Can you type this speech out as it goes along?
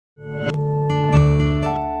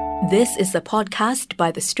This is a podcast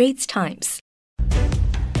by The Straits Times.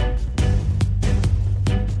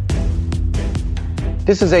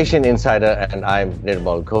 This is Asian Insider and I'm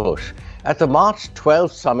Nirmal Ghosh. At the March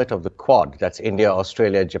 12th summit of the Quad, that's India,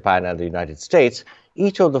 Australia, Japan and the United States,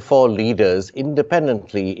 each of the four leaders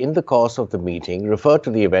independently in the course of the meeting referred to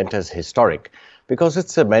the event as historic because it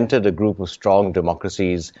cemented a group of strong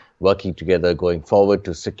democracies working together going forward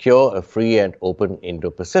to secure a free and open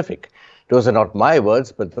Indo-Pacific. Those are not my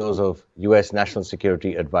words, but those of US National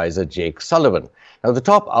Security Advisor Jake Sullivan. Now, the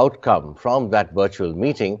top outcome from that virtual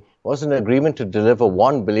meeting was an agreement to deliver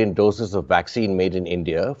 1 billion doses of vaccine made in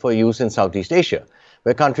India for use in Southeast Asia,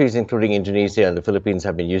 where countries including Indonesia and the Philippines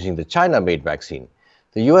have been using the China-made vaccine.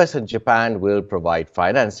 The US and Japan will provide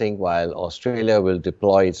financing, while Australia will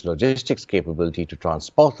deploy its logistics capability to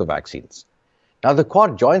transport the vaccines. Now, the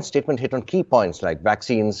Quad joint statement hit on key points like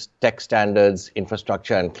vaccines, tech standards,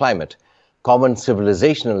 infrastructure and climate. Common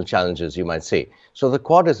civilizational challenges, you might say. So the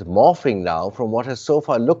Quad is morphing now from what has so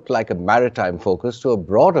far looked like a maritime focus to a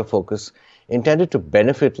broader focus intended to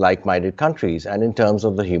benefit like-minded countries and in terms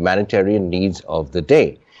of the humanitarian needs of the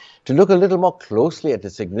day. To look a little more closely at the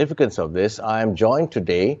significance of this, I am joined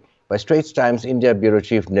today by Straits Times India Bureau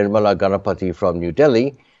Chief Nirmala Ganapathy from New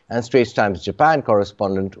Delhi and Straits Times Japan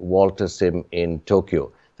correspondent Walter Sim in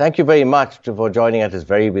Tokyo. Thank you very much for joining at this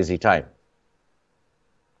very busy time.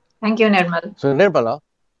 Thank you, Nirmal. So,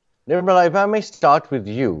 Nirmala, if I may start with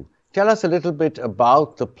you, tell us a little bit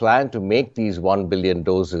about the plan to make these 1 billion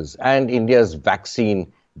doses and India's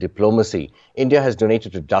vaccine diplomacy. India has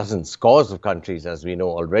donated to dozens, scores of countries, as we know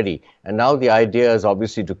already, and now the idea is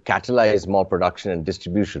obviously to catalyze more production and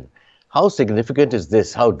distribution. How significant is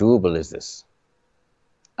this? How doable is this?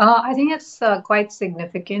 I think it's quite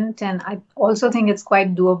significant, and I also think it's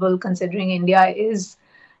quite doable considering India is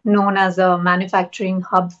known as a manufacturing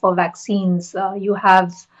hub for vaccines. You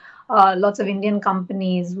have lots of Indian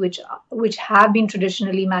companies which have been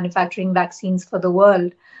traditionally manufacturing vaccines for the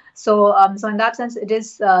world. So in that sense, it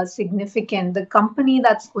is significant. The company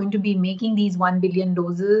that's going to be making these 1 billion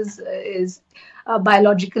doses is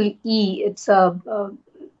Biological E. It's a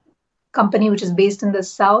company which is based in the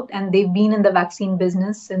South, and they've been in the vaccine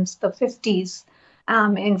business since the 50s.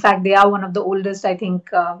 In fact, they are one of the oldest, I think,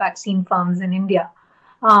 vaccine firms in India.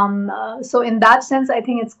 So in that sense, I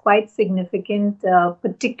think it's quite significant,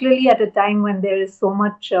 particularly at a time when there is so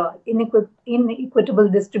much inequitable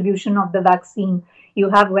distribution of the vaccine. You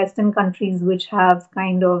have Western countries which have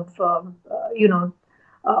kind of,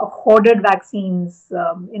 hoarded vaccines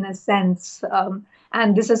in a sense.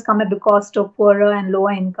 And this has come at the cost of poorer and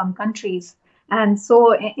lower income countries. And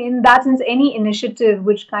so in that sense, any initiative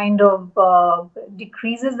which kind of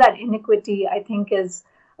decreases that inequity, I think is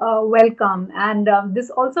welcome. And this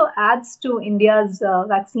also adds to India's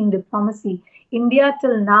vaccine diplomacy. India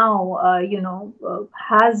till now,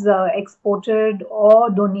 has exported or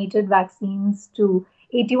donated vaccines to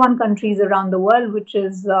 81 countries around the world, which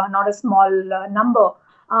is not a small number.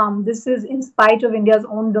 This is in spite of India's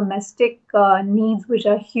own domestic needs, which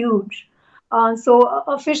are huge. So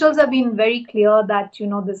officials have been very clear that,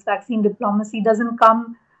 this vaccine diplomacy doesn't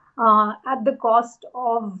come at the cost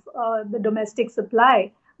of the domestic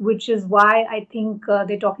supply, which is why I think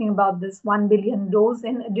they're talking about this 1 billion dose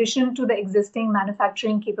in addition to the existing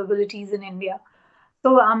manufacturing capabilities in India.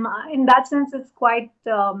 So in that sense, it's quite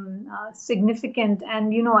significant.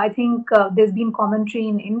 And, I think there's been commentary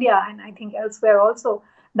in India and I think elsewhere also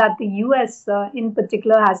that the US in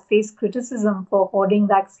particular has faced criticism for hoarding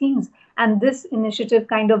vaccines. And this initiative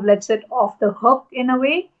kind of lets it off the hook in a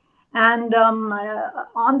way. And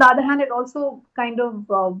on the other hand, it also kind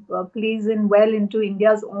of plays in well into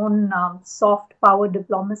India's own soft power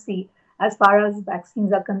diplomacy as far as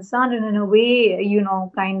vaccines are concerned. And in a way,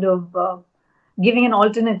 kind of giving an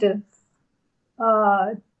alternative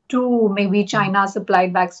to maybe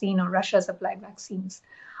China-supplied vaccine or Russia-supplied vaccines.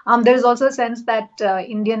 There's also a sense that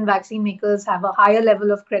Indian vaccine makers have a higher level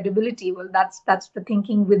of credibility. Well, that's the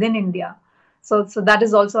thinking within India. So that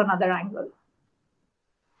is also another angle.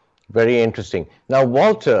 Very interesting. Now,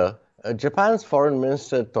 Walter, Japan's Foreign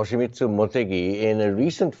Minister Toshimitsu Motegi, in a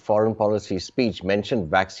recent foreign policy speech, mentioned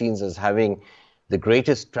vaccines as having the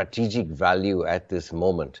greatest strategic value at this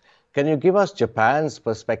moment. Can you give us Japan's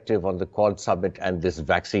perspective on the Quad Summit and this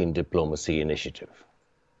vaccine diplomacy initiative?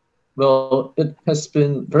 Well, it has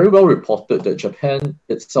been very well reported that Japan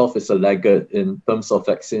itself is a laggard in terms of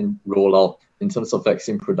vaccine rollout, in terms of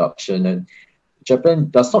vaccine production, and Japan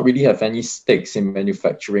does not really have any stakes in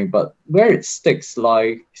manufacturing, but where its stakes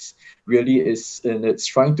lies really is in its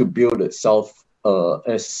trying to build itself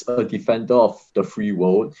as a defender of the free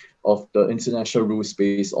world, of the international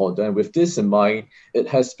rules-based order. And with this in mind, it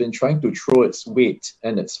has been trying to throw its weight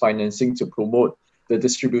and its financing to promote the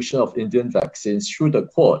distribution of Indian vaccines through the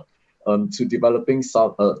Quad to developing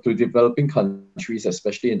countries,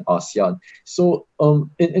 especially in ASEAN. So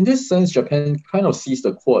in this sense, Japan kind of sees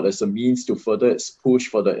the Quad as a means to further its push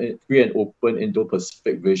for the free and open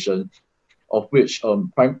Indo-Pacific vision, of which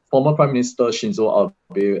former Prime Minister Shinzo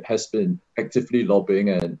Abe has been actively lobbying,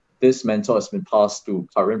 and this mantle has been passed to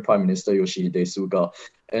current Prime Minister Yoshihide Suga.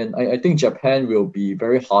 And I think Japan will be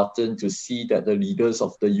very heartened to see that the leaders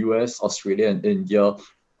of the US, Australia, and India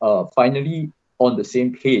are finally on the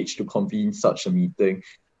same page to convene such a meeting.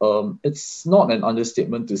 It's not an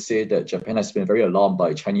understatement to say that Japan has been very alarmed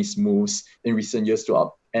by Chinese moves in recent years to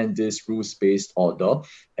upend this rules-based order.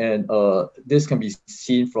 And this can be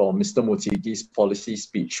seen from Mr. Motegi's policy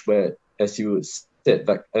speech, where, as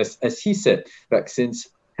he said, vaccines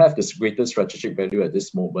have the greatest strategic value at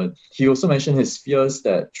this moment. He also mentioned his fears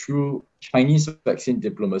that through Chinese vaccine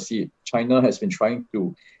diplomacy, China has been trying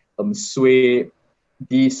to sway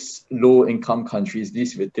these low-income countries,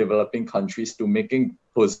 these developing countries, to making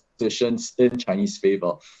positions in Chinese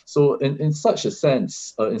favor. So in such a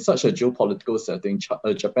sense, in such a geopolitical setting,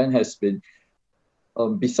 Japan has been,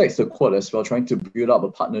 besides the Quad as well, trying to build up a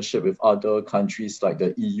partnership with other countries like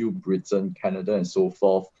the EU, Britain, Canada, and so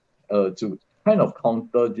forth, to kind of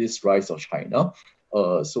counter this rise of China.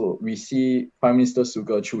 So we see Prime Minister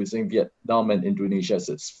Suga choosing Vietnam and Indonesia as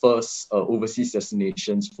its first overseas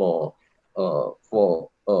destinations for a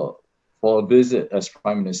visit as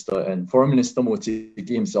Prime Minister. And Foreign Minister Motegi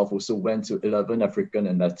himself also went to 11 African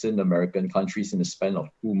and Latin American countries in the span of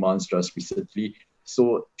 2 months just recently.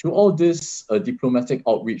 So through all this diplomatic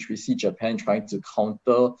outreach, we see Japan trying to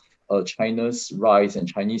counter China's rise and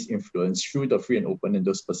Chinese influence through the free and open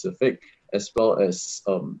Indo-Pacific, as well as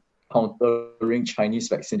countering Chinese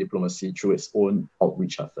vaccine diplomacy through its own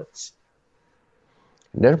outreach efforts.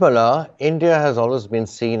 Nirmala, India has always been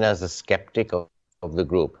seen as a skeptic of the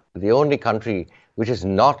group, the only country which is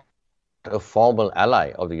not a formal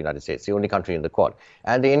ally of the United States, the only country in the Quad.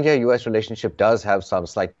 And the India-US relationship does have some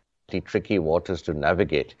slightly tricky waters to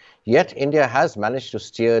navigate. Yet India has managed to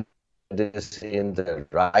steer this in the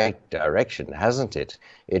right direction, hasn't it?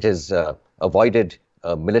 It has avoided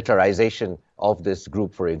militarization of this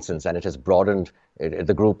group, for instance, and it has broadened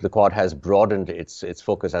the Quad has broadened its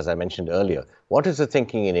focus, as I mentioned earlier. What is the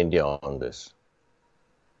thinking in India on this?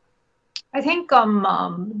 I think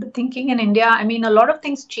the thinking in India, I mean, a lot of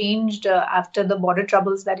things changed after the border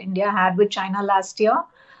troubles that India had with China last year.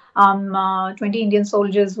 20 Indian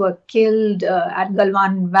soldiers were killed at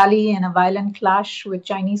Galwan Valley in a violent clash with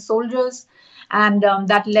Chinese soldiers. And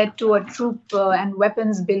that led to a troop and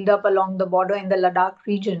weapons buildup along the border in the Ladakh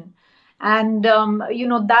region. And,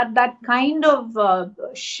 that kind of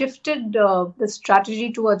shifted the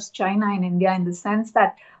strategy towards China in India, in the sense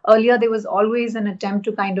that earlier there was always an attempt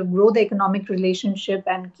to kind of grow the economic relationship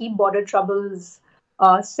and keep border troubles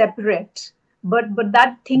separate. But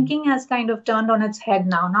that thinking has kind of turned on its head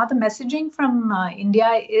now. Now the messaging from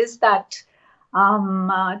India is that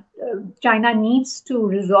China needs to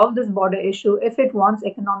resolve this border issue if it wants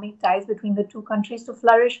economic ties between the two countries to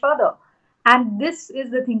flourish further. And this is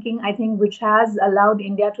the thinking, I think, which has allowed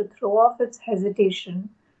India to throw off its hesitation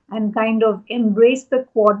and kind of embrace the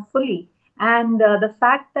Quad fully. And the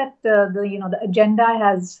fact that the agenda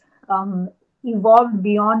has evolved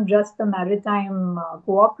beyond just the maritime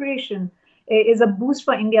cooperation is a boost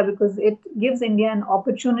for India, because it gives India an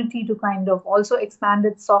opportunity to kind of also expand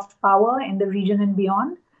its soft power in the region and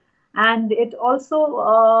beyond. And it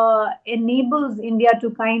also enables India to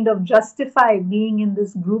kind of justify being in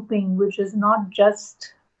this grouping, which is not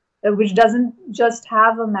just, which doesn't just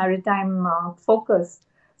have a maritime focus.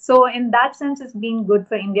 So in that sense, it's been good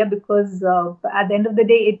for India, because at the end of the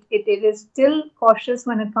day, it is still cautious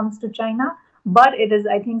when it comes to China, but it is,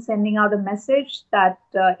 I think, sending out a message that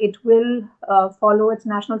it will follow its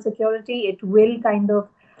national security. It will kind of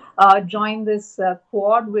join this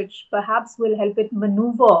Quad, which perhaps will help it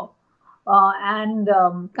maneuver and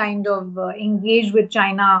kind of engage with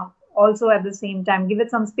China also at the same time, give it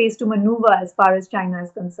some space to maneuver as far as China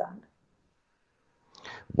is concerned.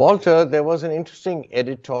 Walter, there was an interesting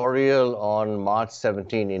editorial on March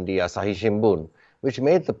 17 in the Asahi Shimbun, which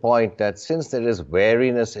made the point that since there is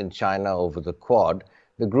wariness in China over the Quad,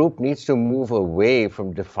 the group needs to move away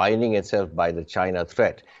from defining itself by the China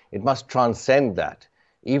threat. It must transcend that,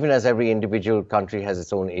 even as every individual country has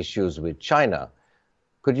its own issues with China.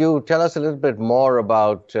 Could you tell us a little bit more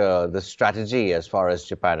about the strategy as far as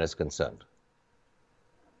Japan is concerned?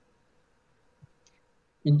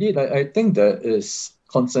 Indeed, I think there is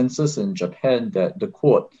consensus in Japan that the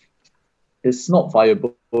Quad is not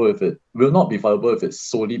viable if it will not be viable if it's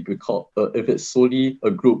solely because if it's solely a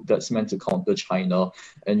group that's meant to counter China.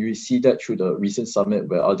 And you see that through the recent summit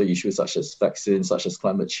where other issues such as vaccines, such as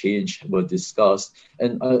climate change were discussed.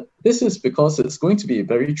 And this is because it's going to be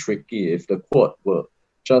very tricky if the Quad were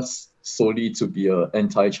just solely to be an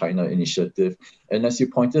anti-China initiative. And as you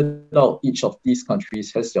pointed out, each of these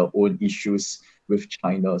countries has their own issues with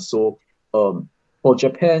China. So for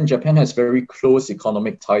Japan, Japan has very close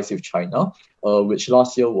economic ties with China, which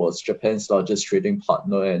last year was Japan's largest trading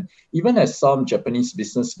partner. And even as some Japanese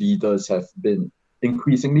business leaders have been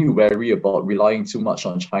increasingly wary about relying too much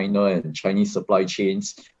on China and Chinese supply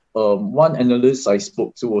chains, one analyst I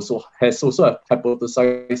spoke to has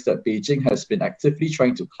hypothesized that Beijing has been actively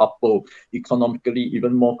trying to couple economically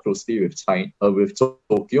even more closely with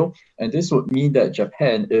Tokyo. And this would mean that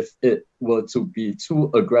Japan, if it were to be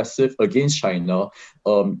too aggressive against China,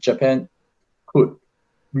 Japan could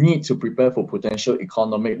need to prepare for potential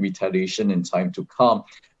economic retaliation in time to come.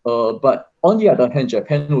 But on the other hand,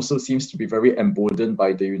 Japan also seems to be very emboldened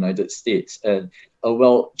by the United States. And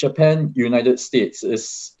Japan, United States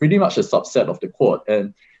is pretty much a subset of the Quad.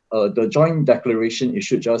 And the joint declaration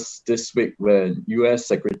issued just this week when US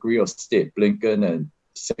Secretary of State Blinken and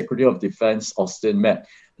Secretary of Defense Austin met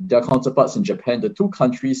their counterparts in Japan, the two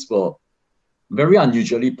countries were very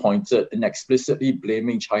unusually pointed and explicitly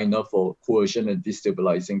blaming China for coercion and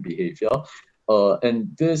destabilizing behavior.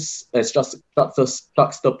 And this is just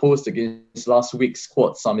juxtaposed against last week's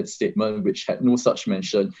Quad Summit statement, which had no such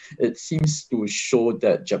mention. It seems to show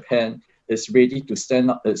that Japan is ready to stand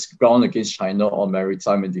up its ground against China on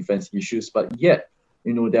maritime and defense issues, but yet,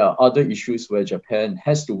 there are other issues where Japan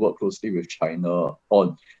has to work closely with China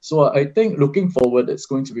on. So I think looking forward, it's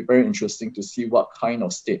going to be very interesting to see what kind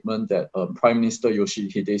of statement that Prime Minister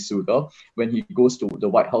Yoshihide Suga, when he goes to the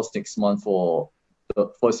White House next month for the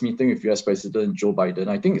first meeting with US President Joe Biden.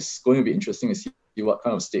 I think it's going to be interesting to see what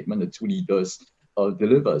kind of statement the two leaders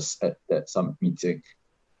delivers at that summit meeting.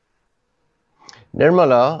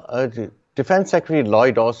 Nirmala, Defense Secretary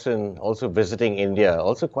Lloyd Austin also visiting India,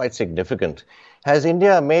 also quite significant. Has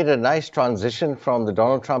India made a nice transition from the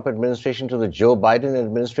Donald Trump administration to the Joe Biden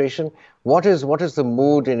administration? What is the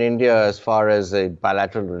mood in India as far as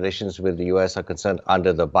bilateral relations with the US are concerned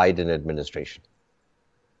under the Biden administration?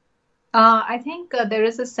 I think there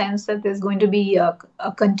is a sense that there's going to be a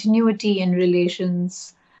continuity in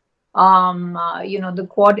relations. The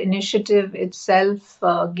Quad initiative itself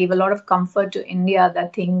gave a lot of comfort to India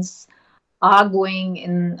that things are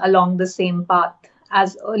going along the same path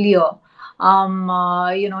as earlier.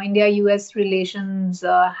 India-US relations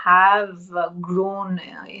have grown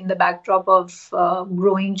in the backdrop of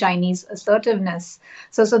growing Chinese assertiveness.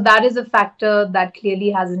 So that is a factor that clearly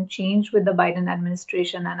hasn't changed with the Biden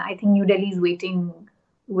administration. And I think New Delhi is waiting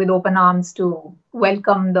with open arms to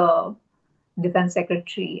welcome the defense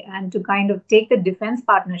secretary and to kind of take the defense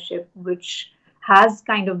partnership, which has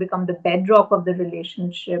kind of become the bedrock of the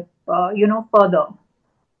relationship, further.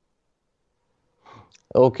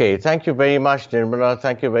 Okay, thank you very much, Nirmala.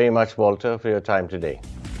 Thank you very much, Walter, for your time today.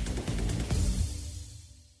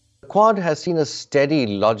 The Quad has seen a steady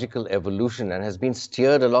logical evolution and has been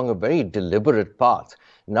steered along a very deliberate path.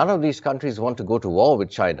 None of these countries want to go to war with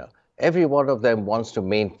China. Every one of them wants to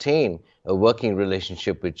maintain a working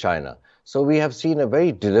relationship with China. So we have seen a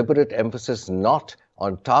very deliberate emphasis not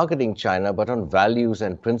on targeting China, but on values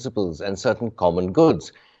and principles and certain common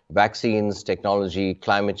goods. Vaccines, technology,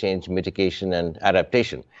 climate change mitigation and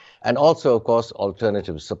adaptation, and also, of course,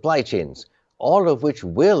 alternative supply chains, all of which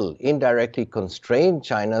will indirectly constrain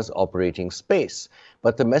China's operating space.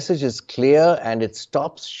 But the message is clear and it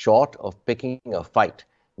stops short of picking a fight.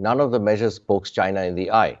 None of the measures pokes China in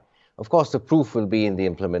the eye. Of course, the proof will be in the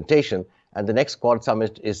implementation, and the next Quad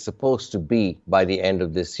Summit is supposed to be by the end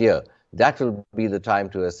of this year. That will be the time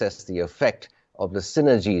to assess the effect of the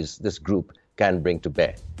synergies this group can bring to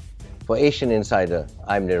bear. For Asian Insider,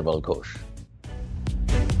 I'm Nirmal Ghosh.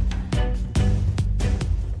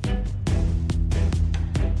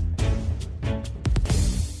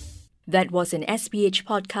 That was an SPH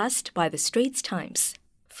podcast by The Straits Times.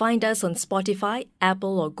 Find us on Spotify,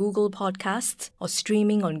 Apple or Google Podcasts, or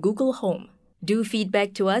streaming on Google Home. Do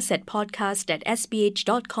feedback to us at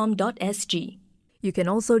podcast@sph.com.sg. You can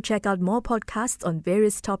also check out more podcasts on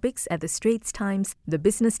various topics at The Straits Times, The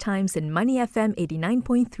Business Times and Money FM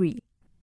 89.3.